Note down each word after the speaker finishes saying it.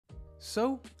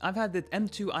So, I've had the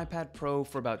M2 iPad Pro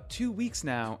for about 2 weeks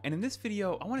now, and in this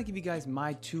video, I want to give you guys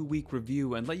my 2-week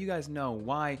review and let you guys know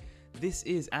why this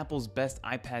is Apple's best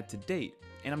iPad to date.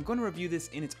 And I'm going to review this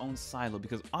in its own silo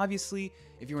because obviously,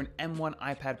 if you're an M1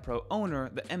 iPad Pro owner,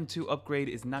 the M2 upgrade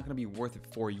is not going to be worth it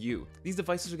for you. These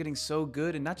devices are getting so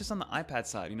good, and not just on the iPad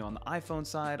side, on the iPhone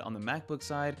side, on the MacBook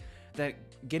side, that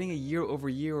getting a year over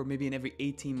year or maybe an every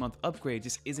 18-month upgrade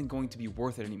just isn't going to be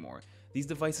worth it anymore. These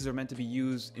devices are meant to be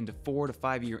used into 4 to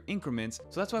 5 year increments,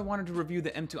 so that's why I wanted to review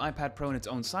the M2 iPad Pro in its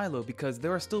own silo, because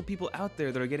there are still people out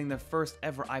there that are getting their first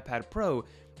ever iPad Pro,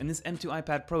 and this M2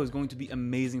 iPad Pro is going to be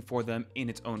amazing for them in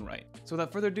its own right. So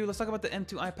without further ado, let's talk about the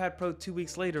M2 iPad Pro 2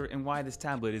 weeks later and why this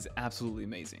tablet is absolutely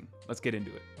amazing. Let's get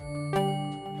into it.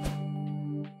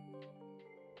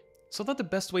 So I thought the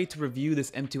best way to review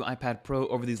this M2 iPad Pro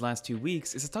over these last 2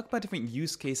 weeks is to talk about different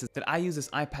use cases that I use this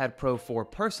iPad Pro for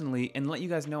personally and let you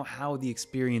guys know how the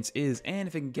experience is and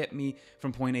if it can get me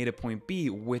from point A to point B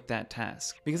with that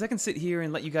task. Because I can sit here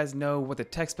and let you guys know what the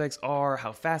tech specs are,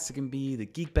 how fast it can be, the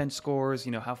Geekbench scores,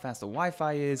 how fast the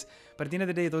Wi-Fi is, but at the end of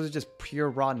the day, those are just pure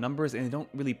raw numbers and they don't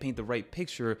really paint the right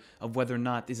picture of whether or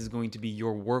not this is going to be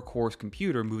your workhorse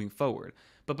computer moving forward.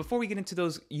 But before we get into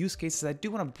those use cases, I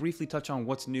do want to briefly touch on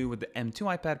what's new with the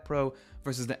M2 iPad Pro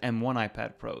versus the M1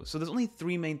 iPad Pro. So there's only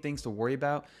 3 main things to worry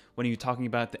about when you're talking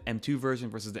about the M2 version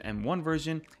versus the M1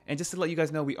 version. And just to let you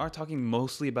guys know, we are talking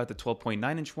mostly about the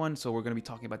 12.9-inch one, so we're going to be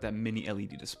talking about that mini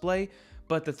LED display.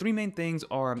 But the 3 main things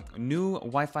are new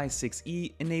Wi-Fi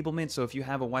 6E enablement. So if you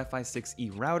have a Wi-Fi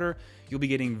 6E router, you'll be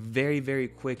getting very, very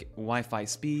quick Wi-Fi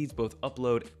speeds, both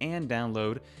upload and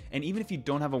download. And even if you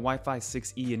don't have a Wi-Fi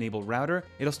 6E enabled router,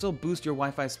 it'll still boost your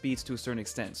Wi-Fi speeds to a certain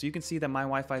extent. So you can see that my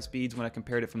Wi-Fi speeds, when I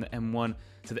compared it from the M1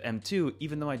 to the M2,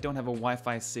 even though I don't have a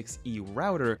Wi-Fi 6E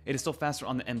router, it is still faster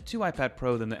on the M2 iPad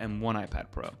Pro than the M1 iPad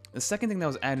Pro. The second thing that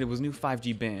was added was new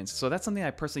 5G bands. So that's something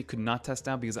I personally could not test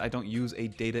out because I don't use a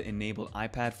data-enabled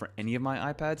iPad for any of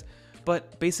my iPads.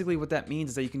 But basically what that means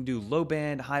is that you can do low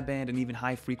band, high band, and even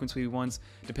high frequency ones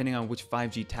depending on which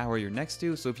 5G tower you're next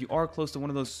to. So if you are close to one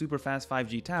of those super fast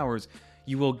 5G towers,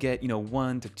 you will get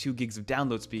 1 to 2 gigs of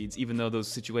download speeds, even though those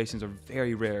situations are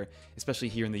very rare, especially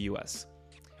here in the US.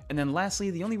 And then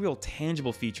lastly, the only real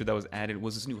tangible feature that was added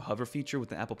was this new hover feature with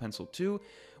the Apple Pencil 2,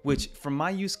 which from my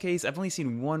use case, I've only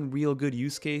seen one real good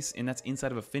use case, and that's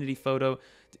inside of Affinity Photo,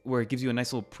 where it gives you a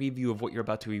nice little preview of what you're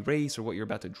about to erase or what you're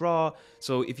about to draw.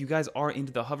 So if you guys are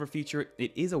into the hover feature,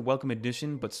 it is a welcome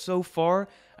addition, but so far,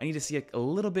 I need to see a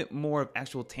little bit more of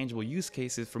actual tangible use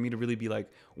cases for me to really be like,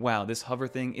 wow, this hover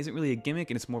thing isn't really a gimmick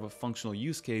and it's more of a functional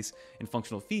use case and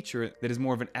functional feature that is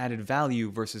more of an added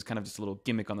value versus kind of just a little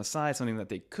gimmick on the side, something that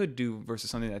they could do versus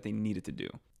something that they needed to do.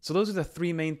 So those are the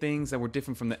 3 main things that were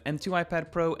different from the M2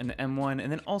 iPad Pro and the M1,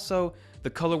 and then also the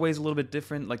colorway is a little bit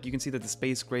different. Like you can see that the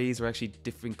space grays are actually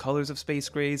different colors of space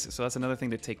grays, so that's another thing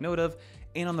to take note of.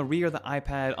 And on the rear of the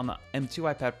iPad, on the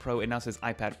M2 iPad Pro, it now says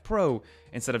iPad Pro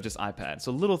instead of just iPad.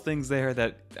 So little things there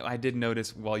that I did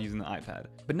notice while using the iPad.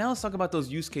 But now let's talk about those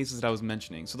use cases that I was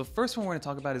mentioning. So the first one we're going to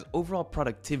talk about is overall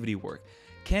productivity work.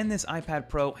 Can this iPad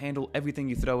Pro handle everything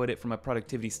you throw at it from a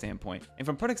productivity standpoint? And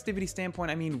from productivity standpoint,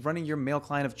 I mean running your mail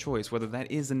client of choice, whether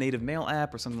that is the native mail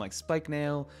app or something like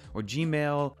SpikeMail or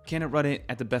Gmail. Can it run it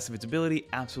at the best of its ability?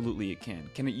 Absolutely it can.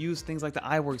 Can it use things like the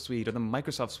iWork suite or the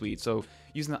Microsoft suite? So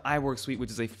using the iWork suite, which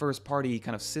is a first-party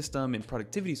kind of system and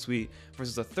productivity suite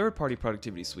versus a third-party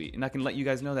productivity suite. And I can let you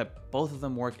guys know that both of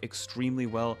them work extremely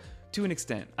well to an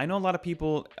extent. I know a lot of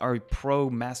people are pro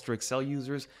master Excel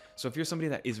users, so if you're somebody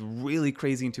that is really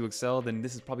crazy into Excel, then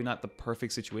this is probably not the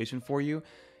perfect situation for you.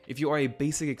 If you are a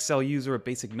basic Excel user, a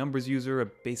basic numbers user, a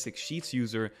basic sheets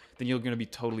user, then you're going to be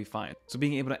totally fine. So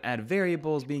being able to add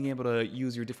variables, being able to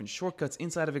use your different shortcuts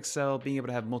inside of Excel, being able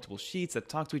to have multiple sheets that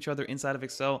talk to each other inside of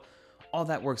Excel, all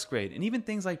that works great. And even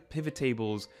things like pivot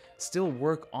tables still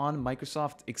work on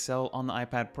Microsoft Excel on the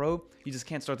iPad Pro. You just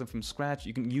can't start them from scratch.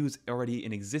 You can use already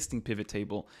an existing pivot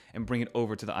table and bring it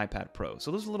over to the iPad Pro.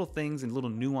 So those are little things and little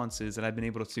nuances that I've been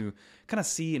able to kind of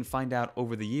see and find out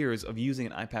over the years of using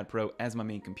an iPad Pro as my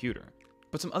main computer.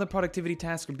 But some other productivity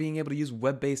tasks are being able to use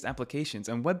web-based applications.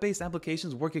 And web-based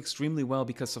applications work extremely well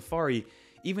because Safari,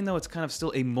 even though it's kind of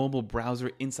still a mobile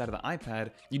browser inside of the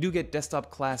iPad, you do get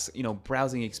desktop class,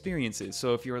 browsing experiences.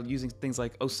 So if you're using things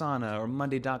like Osana or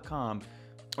Monday.com,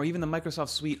 or even the Microsoft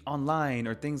Suite online,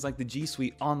 or things like the G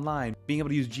Suite online, being able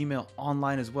to use Gmail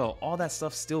online as well, all that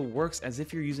stuff still works as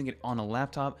if you're using it on a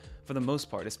laptop for the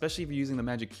most part, especially if you're using the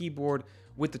Magic Keyboard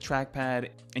with the trackpad,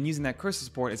 and using that cursor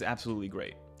support is absolutely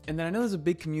great. And then I know there's a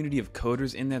big community of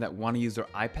coders in there that want to use their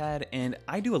iPad, and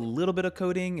I do a little bit of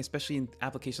coding, especially in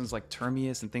applications like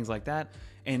Termius and things like that.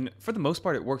 And for the most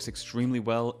part, it works extremely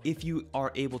well if you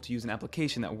are able to use an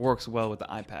application that works well with the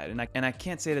iPad. And I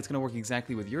can't say that it's going to work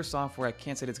exactly with your software. I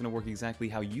can't say that it's going to work exactly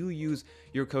how you use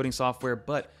your coding software,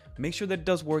 but make sure that it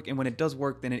does work, and when it does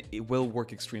work, then it will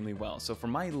work extremely well. So for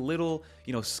my little,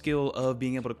 skill of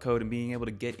being able to code and being able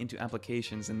to get into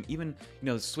applications, and even,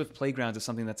 Swift Playgrounds is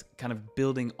something that's kind of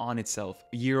building on itself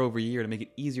year over year to make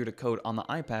it easier to code on the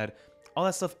iPad. All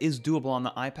that stuff is doable on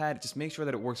the iPad. Just make sure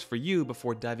that it works for you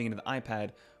before diving into the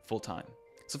iPad full time.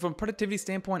 So from a productivity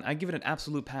standpoint, I give it an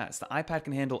absolute pass. The iPad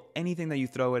can handle anything that you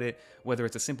throw at it, whether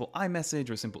it's a simple iMessage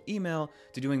or a simple email,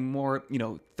 to doing more,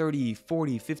 30,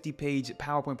 40, 50 page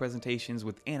PowerPoint presentations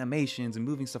with animations and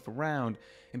moving stuff around,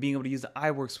 and being able to use the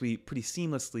iWork suite pretty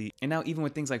seamlessly. And now even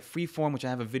with things like Freeform, which I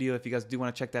have a video if you guys do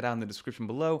want to check that out in the description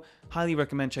below, highly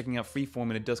recommend checking out Freeform,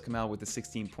 and it does come out with the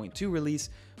 16.2 release.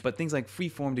 But things like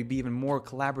Freeform, to be even more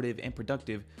collaborative and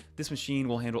productive, this machine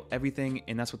will handle everything,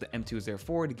 and that's what the M2 is there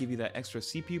for, to give you that extra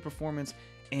CPU performance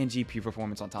and GPU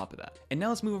performance on top of that. And now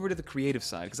let's move over to the creative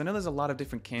side, because I know there's a lot of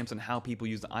different camps on how people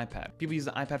use the iPad. People use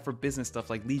the iPad for business stuff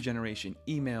like lead generation,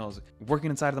 emails,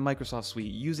 working inside of the Microsoft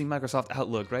suite, using Microsoft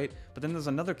Outlook, right? But then there's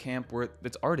another camp where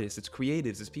it's artists, it's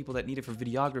creatives, it's people that need it for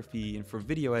videography and for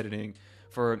video editing,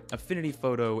 for affinity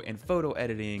photo and photo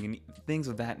editing and things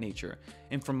of that nature.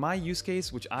 And from my use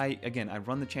case, which I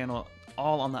run the channel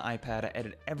all on the iPad, I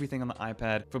edit everything on the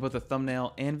iPad for both the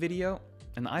thumbnail and video,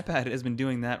 and the iPad has been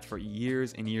doing that for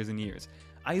years and years and years.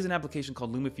 I use an application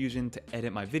called LumaFusion to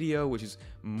edit my video, which is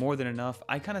more than enough.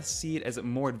 I kind of see it as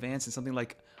more advanced in something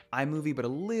like iMovie, but a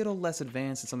little less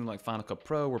advanced in something like Final Cut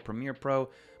Pro or Premiere Pro.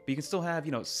 But you can still have,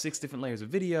 6 different layers of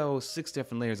video, 6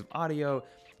 different layers of audio.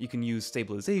 You can use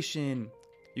stabilization.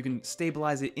 You can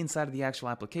stabilize it inside of the actual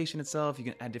application itself. You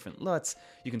can add different LUTs.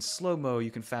 You can slow-mo.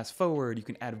 You can fast forward. You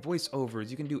can add voiceovers.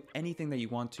 You can do anything that you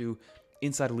want to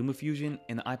inside of LumaFusion,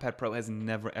 and the iPad Pro has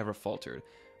never ever faltered.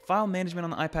 File management on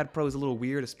the iPad Pro is a little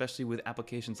weird, especially with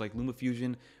applications like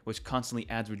LumaFusion, which constantly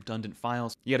adds redundant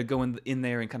files. You gotta go in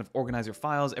there and kind of organize your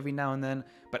files every now and then,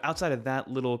 but outside of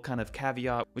that little kind of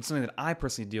caveat, which is something that I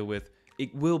personally deal with,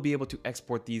 it will be able to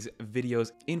export these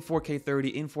videos in 4K 30,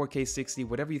 in 4K 60,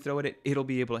 whatever you throw at it, it'll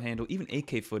be able to handle even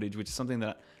 8K footage, which is something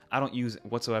that I don't use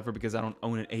whatsoever because I don't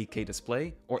own an 8K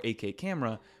display or 8K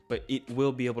camera, but it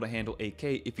will be able to handle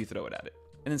 8K if you throw it at it.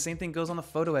 And then same thing goes on the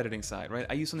photo editing side, right?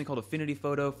 I use something called Affinity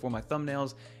Photo for my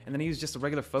thumbnails, and then I use just a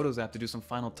regular Photos app to do some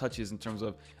final touches in terms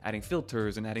of adding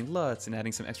filters and adding LUTs and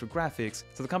adding some extra graphics.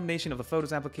 So the combination of the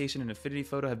Photos application and Affinity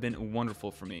Photo have been wonderful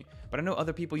for me. But I know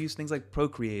other people use things like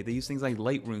Procreate, they use things like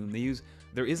Lightroom,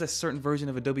 there is a certain version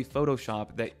of Adobe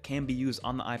Photoshop that can be used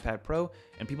on the iPad Pro,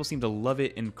 and people seem to love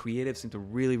it, and creatives seem to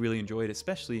really, really enjoy it,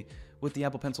 especially with the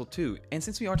Apple Pencil 2. And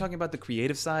since we are talking about the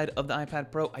creative side of the iPad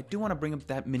Pro, I do want to bring up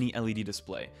that mini LED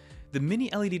display. The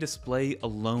mini LED display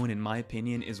alone, in my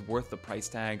opinion, is worth the price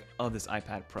tag of this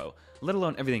iPad Pro, let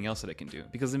alone everything else that it can do.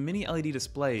 Because the mini LED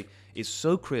display is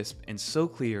so crisp and so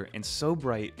clear and so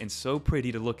bright and so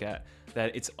pretty to look at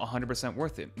that it's 100%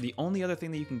 worth it. The only other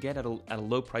thing that you can get at a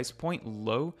low price point,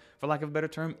 low for lack of a better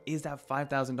term, is that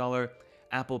 $5,000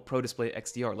 Apple Pro Display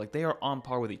XDR. Like, they are on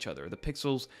par with each other. The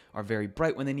pixels are very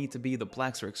bright when they need to be. The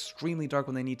blacks are extremely dark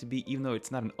when they need to be. Even though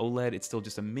it's not an OLED, it's still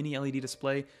just a mini LED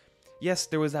display. Yes,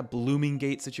 there was that blooming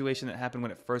gate situation that happened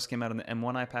when it first came out on the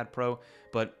M1 iPad Pro,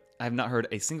 but I have not heard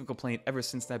a single complaint ever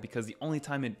since that, because the only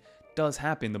time it does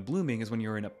happen, the blooming, is when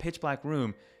you're in a pitch black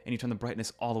room and you turn the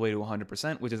brightness all the way to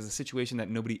 100%, which is a situation that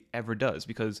nobody ever does,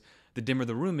 because the dimmer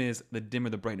the room is, the dimmer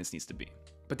the brightness needs to be.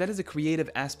 But that is the creative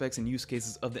aspects and use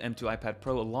cases of the M2 iPad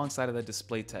Pro alongside of that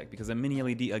display tech, because the mini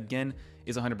LED, again,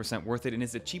 is 100% worth it, and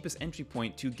it's the cheapest entry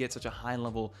point to get such a high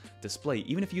level display.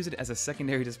 Even if you use it as a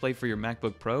secondary display for your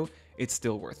MacBook Pro, it's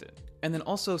still worth it. And then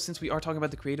also, since we are talking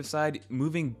about the creative side,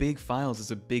 moving big files is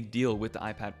a big deal with the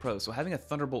iPad Pro. So having a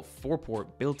Thunderbolt 4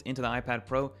 port built into the iPad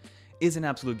Pro is an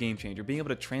absolute game changer. Being able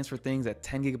to transfer things at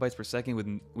 10 gigabytes per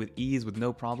second with ease, with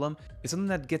no problem, is something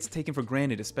that gets taken for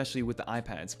granted, especially with the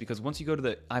iPads, because once you go to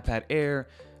the iPad Air,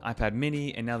 iPad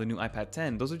Mini, and now the new iPad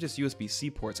 10, those are just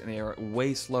USB-C ports, and they are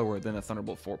way slower than the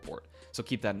Thunderbolt 4 port. So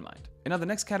keep that in mind. And now the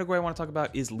next category I want to talk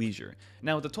about is leisure.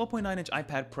 Now with the 12.9-inch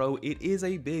iPad Pro, it is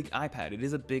a big iPad. It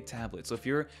is a big tablet. So if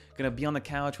you're going to be on the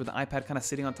couch with the iPad kind of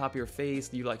sitting on top of your face,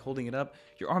 you like holding it up,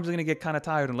 your arms are going to get kind of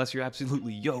tired unless you're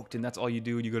absolutely yoked and that's all you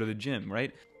do when you go to the gym,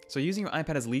 right? So using your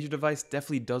iPad as a leisure device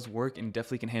definitely does work and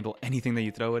definitely can handle anything that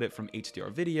you throw at it, from HDR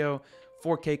video,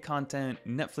 4K content,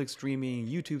 Netflix streaming,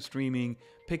 YouTube streaming.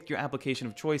 Pick your application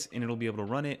of choice and it'll be able to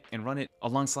run it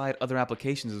alongside other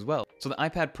applications as well. So the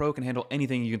iPad Pro can handle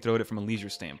anything you can throw at it from a leisure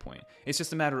standpoint. It's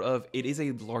just a matter of, it is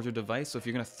a larger device, so if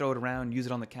you're gonna throw it around, use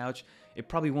it on the couch, it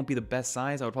probably won't be the best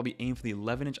size. I would probably aim for the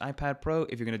 11-inch iPad Pro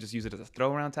if you're gonna just use it as a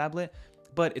throw around tablet.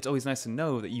 But it's always nice to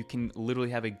know that you can literally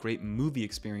have a great movie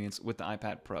experience with the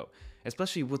iPad Pro,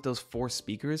 especially with those 4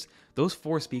 speakers. Those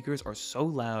 4 speakers are so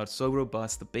loud, so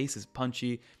robust, the bass is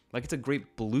punchy. Like, it's a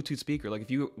great Bluetooth speaker. Like,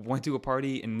 if you went to a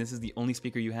party and this is the only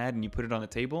speaker you had and you put it on the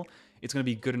table, it's gonna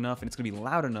be good enough and it's gonna be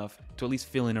loud enough to at least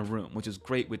fill in a room, which is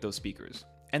great with those speakers.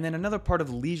 And then another part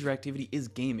of leisure activity is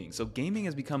gaming. So gaming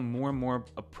has become more and more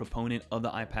a proponent of the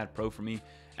iPad Pro for me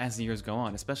as the years go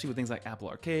on, especially with things like Apple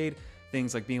Arcade,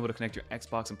 things like being able to connect your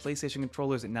Xbox and PlayStation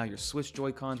controllers, and now your Switch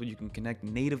Joy-Cons, where you can connect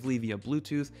natively via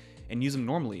Bluetooth and use them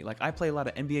normally. Like, I play a lot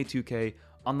of NBA 2K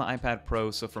on the iPad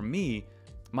Pro, so for me,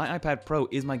 my iPad Pro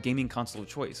is my gaming console of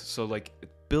choice. So like,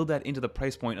 build that into the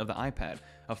price point of the iPad.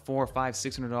 A $400,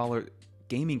 $500, $600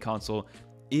 gaming console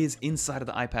is inside of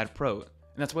the iPad Pro.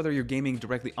 And that's whether you're gaming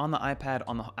directly on the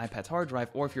iPad's hard drive,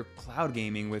 or if you're cloud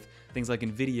gaming with things like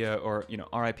NVIDIA or,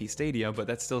 RIP Stadia, but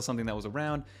that's still something that was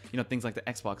around. Things like the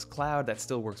Xbox Cloud, that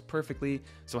still works perfectly.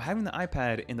 So having the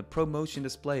iPad in the Pro Motion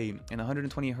display and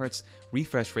 120 Hz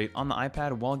refresh rate on the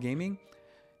iPad while gaming,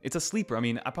 it's a sleeper. I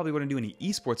mean, I probably wouldn't do any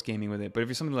esports gaming with it, but if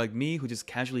you're somebody like me who just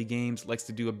casually games, likes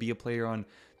to be a player on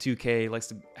 2K, likes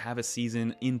to have a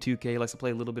season in 2K, likes to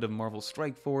play a little bit of Marvel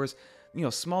Strike Force,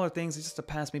 smaller things, just to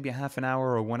pass maybe a half an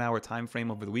hour or 1 hour time frame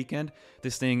over the weekend,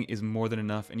 this thing is more than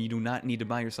enough, and you do not need to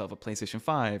buy yourself a PlayStation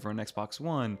 5 or an Xbox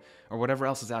One or whatever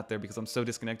else is out there, because I'm so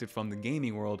disconnected from the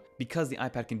gaming world, because the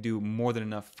iPad can do more than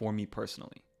enough for me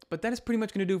personally. But that is pretty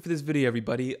much going to do it for this video,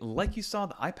 everybody. Like you saw,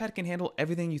 the iPad can handle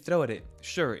everything you throw at it.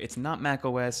 Sure, it's not Mac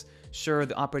OS. Sure,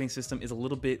 the operating system is a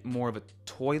little bit more of a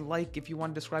toy-like, if you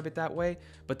want to describe it that way.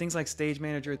 But things like Stage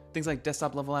Manager, things like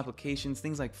desktop-level applications,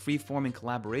 things like freeform and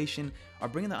collaboration are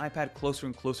bringing the iPad closer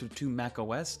and closer to Mac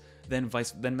OS than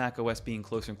Mac OS being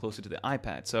closer and closer to the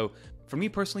iPad. So for me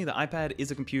personally, the iPad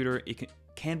is a computer. It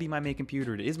can be my main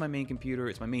computer. It is my main computer.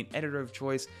 It's my main editor of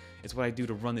choice. It's what I do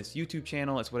to run this YouTube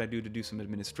channel. It's what I do to do some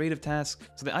administrative tasks.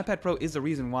 So the iPad Pro is the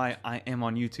reason why I am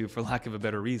on YouTube, for lack of a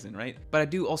better reason, right? But I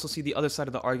do also see the other side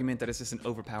of the argument that it's just an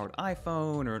overpowered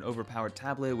iPhone or an overpowered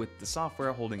tablet with the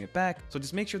software holding it back. So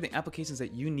just make sure the applications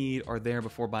that you need are there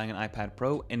before buying an iPad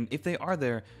Pro. And if they are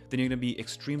there, then you're going to be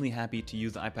extremely happy to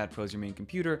use the iPad Pro as your main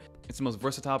computer. It's the most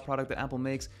versatile product that Apple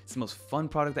makes. It's the most fun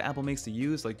product that Apple makes to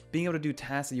use. Like, being able to do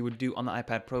tasks that you would do on the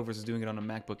iPad Pro versus doing it on a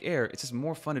MacBook Air, it's just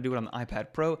more fun to do it on the iPad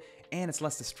Pro, and it's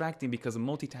less distracting because the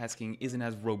multitasking isn't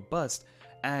as robust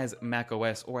as Mac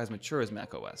OS or as mature as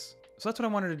Mac OS. So that's what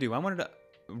I wanted to do. I wanted to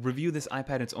review this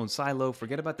iPad in its own silo.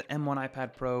 Forget about the M1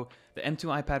 iPad Pro, the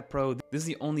M2 iPad Pro. This is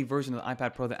the only version of the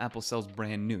iPad Pro that Apple sells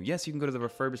brand new. Yes, you can go to the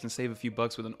refurbished and save a few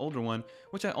bucks with an older one,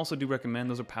 which I also do recommend.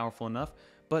 Those are powerful enough.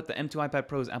 But the M2 iPad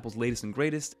Pro is Apple's latest and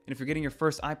greatest. And if you're getting your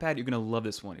first iPad, you're gonna love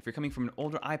this one. If you're coming from an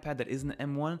older iPad that isn't the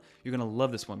M1, you're gonna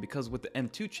love this one, because with the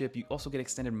M2 chip, you also get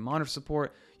extended monitor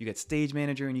support, you get Stage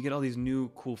Manager, and you get all these new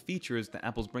cool features that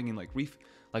Apple's bringing, like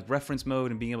reference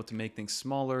mode and being able to make things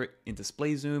smaller in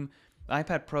display zoom. The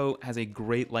iPad Pro has a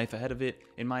great life ahead of it,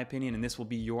 in my opinion, and this will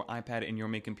be your iPad and your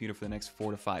main computer for the next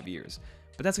 4 to 5 years.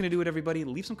 But that's going to do it, everybody.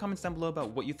 Leave some comments down below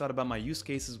about what you thought about my use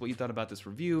cases, what you thought about this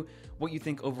review, what you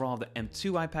think overall of the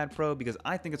M2 iPad Pro, because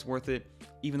I think it's worth it,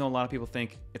 even though a lot of people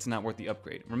think it's not worth the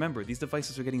upgrade. Remember, these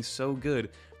devices are getting so good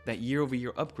that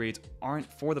year-over-year upgrades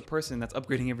aren't for the person that's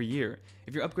upgrading every year.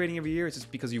 If you're upgrading every year, it's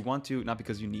just because you want to, not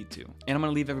because you need to. And I'm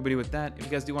going to leave everybody with that. If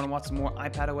you guys do want to watch some more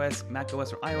iPadOS,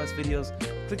 macOS, or iOS videos,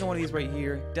 click on one of these right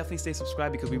here. Definitely stay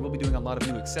subscribed, because we will be doing a lot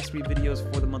of new accessory videos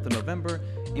for the month of November,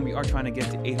 and we are trying to get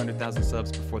to 800,000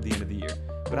 subs before the end of the year.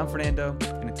 But I'm Fernando,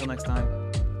 and until next time,